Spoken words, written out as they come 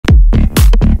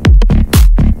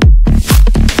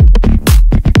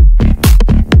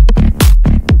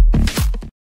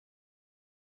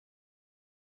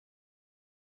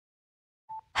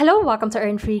Hello, welcome to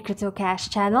Earn Free Crypto Cash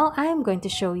channel. I'm going to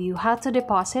show you how to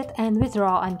deposit and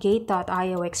withdraw on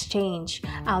Gate.io exchange.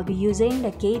 I'll be using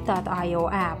the Gate.io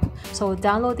app. So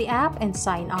download the app and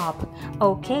sign up.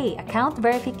 Okay, account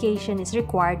verification is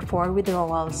required for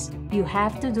withdrawals. You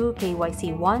have to do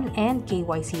KYC 1 and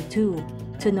KYC 2.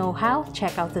 To know how,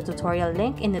 check out the tutorial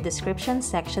link in the description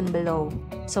section below.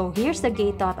 So here's the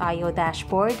Gate.io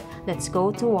dashboard. Let's go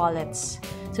to wallets.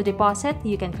 To deposit,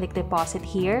 you can click deposit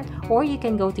here, or you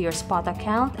can go to your spot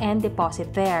account and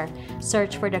deposit there.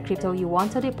 Search for the crypto you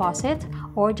want to deposit,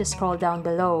 or just scroll down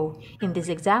below. In this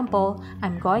example,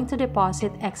 I'm going to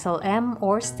deposit XLM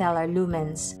or Stellar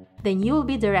Lumens. Then you will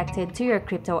be directed to your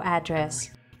crypto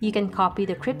address. You can copy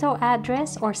the crypto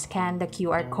address or scan the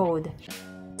QR code.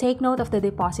 Take note of the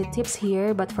deposit tips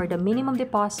here, but for the minimum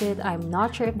deposit, I'm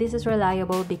not sure if this is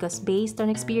reliable because based on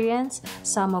experience,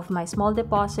 some of my small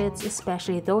deposits,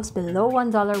 especially those below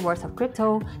 $1 worth of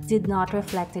crypto, did not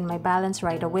reflect in my balance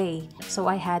right away, so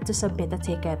I had to submit a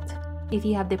ticket. If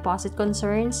you have deposit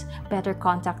concerns, better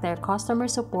contact their customer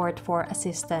support for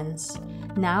assistance.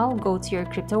 Now, go to your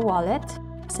crypto wallet,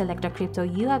 select the crypto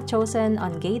you have chosen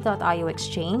on Gate.io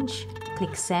exchange,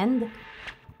 click send,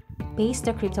 paste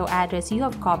the crypto address you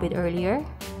have copied earlier,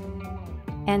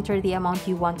 enter the amount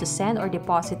you want to send or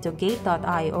deposit to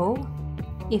Gate.io.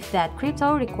 If that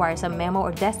crypto requires a memo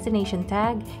or destination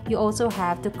tag, you also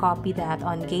have to copy that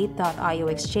on Gate.io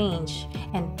exchange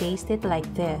and paste it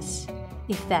like this.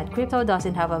 If that crypto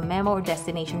doesn't have a memo or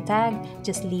destination tag,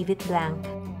 just leave it blank.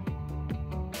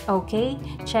 Okay,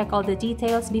 check all the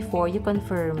details before you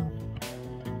confirm.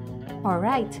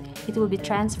 Alright, it will be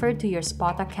transferred to your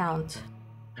spot account.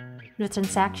 The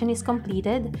transaction is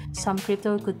completed. Some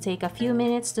crypto could take a few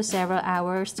minutes to several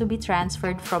hours to be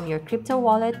transferred from your crypto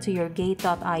wallet to your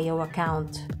Gate.io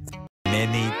account.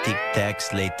 Many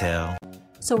tic-tacs later.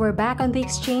 So we're back on the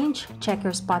exchange. Check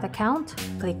your spot account,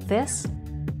 click this,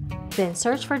 then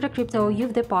search for the crypto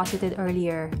you've deposited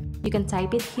earlier. You can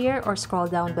type it here or scroll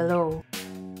down below.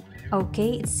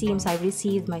 Okay, it seems I've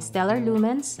received my Stellar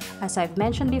Lumens. As I've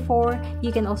mentioned before,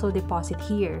 you can also deposit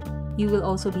here. You will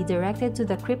also be directed to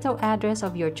the crypto address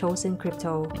of your chosen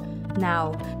crypto.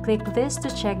 Now, click this to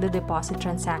check the deposit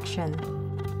transaction.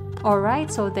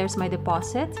 Alright, so there's my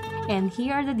deposit, and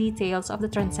here are the details of the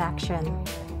transaction.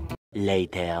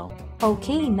 Later.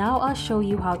 Okay, now I'll show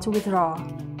you how to withdraw.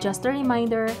 Just a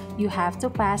reminder, you have to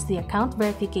pass the account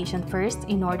verification first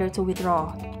in order to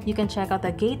withdraw. You can check out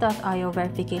the Gate.io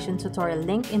verification tutorial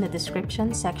link in the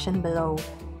description section below.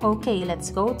 Okay, let's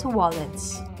go to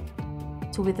wallets.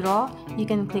 To withdraw, you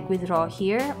can click withdraw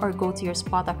here or go to your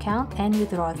spot account and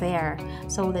withdraw there.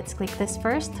 So let's click this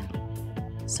first.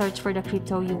 Search for the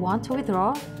crypto you want to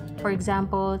withdraw, for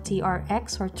example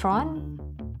TRX or Tron.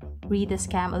 Read the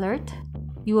scam alert.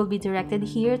 You will be directed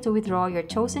here to withdraw your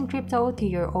chosen crypto to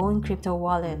your own crypto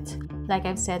wallet. Like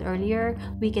I've said earlier,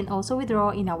 we can also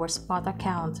withdraw in our spot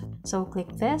account. So click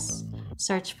this,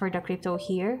 search for the crypto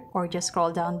here or just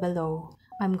scroll down below.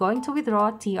 I'm going to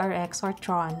withdraw TRX or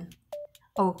Tron.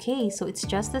 Okay, so it's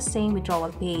just the same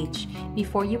withdrawal page.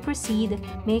 Before you proceed,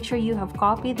 make sure you have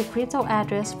copied the crypto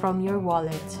address from your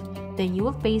wallet. Then you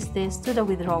will paste this to the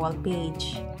withdrawal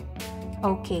page.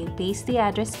 Okay, paste the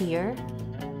address here.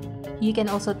 You can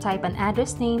also type an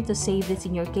address name to save this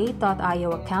in your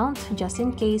Gate.io account just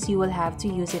in case you will have to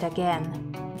use it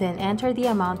again. Then enter the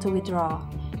amount to withdraw.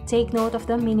 Take note of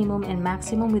the minimum and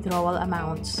maximum withdrawal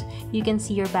amounts. You can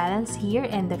see your balance here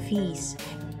and the fees.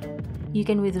 You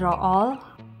can withdraw all.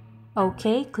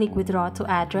 Okay, click withdraw to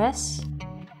address.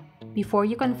 Before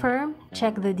you confirm,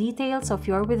 check the details of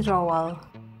your withdrawal.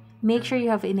 Make sure you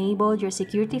have enabled your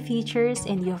security features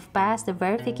and you have passed the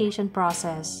verification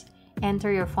process.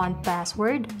 Enter your fund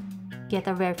password, get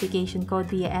a verification code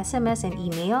via SMS and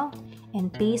email,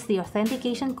 and paste the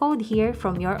authentication code here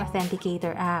from your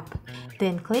authenticator app.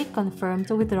 Then click confirm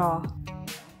to withdraw.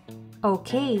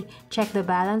 Okay, check the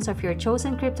balance of your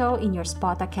chosen crypto in your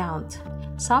spot account.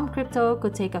 Some crypto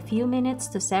could take a few minutes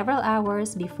to several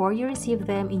hours before you receive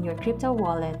them in your crypto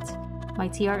wallet. My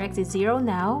TRX is 0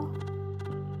 now.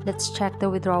 Let's check the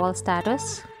withdrawal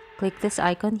status. Click this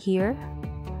icon here.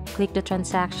 Click the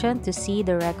transaction to see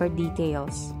the record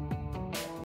details.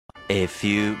 A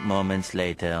few moments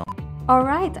later.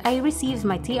 Alright, I received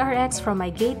my TRX from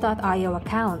my Gate.io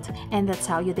account, and that's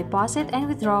how you deposit and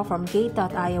withdraw from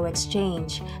Gate.io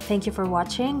exchange. Thank you for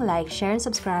watching, like, share, and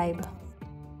subscribe.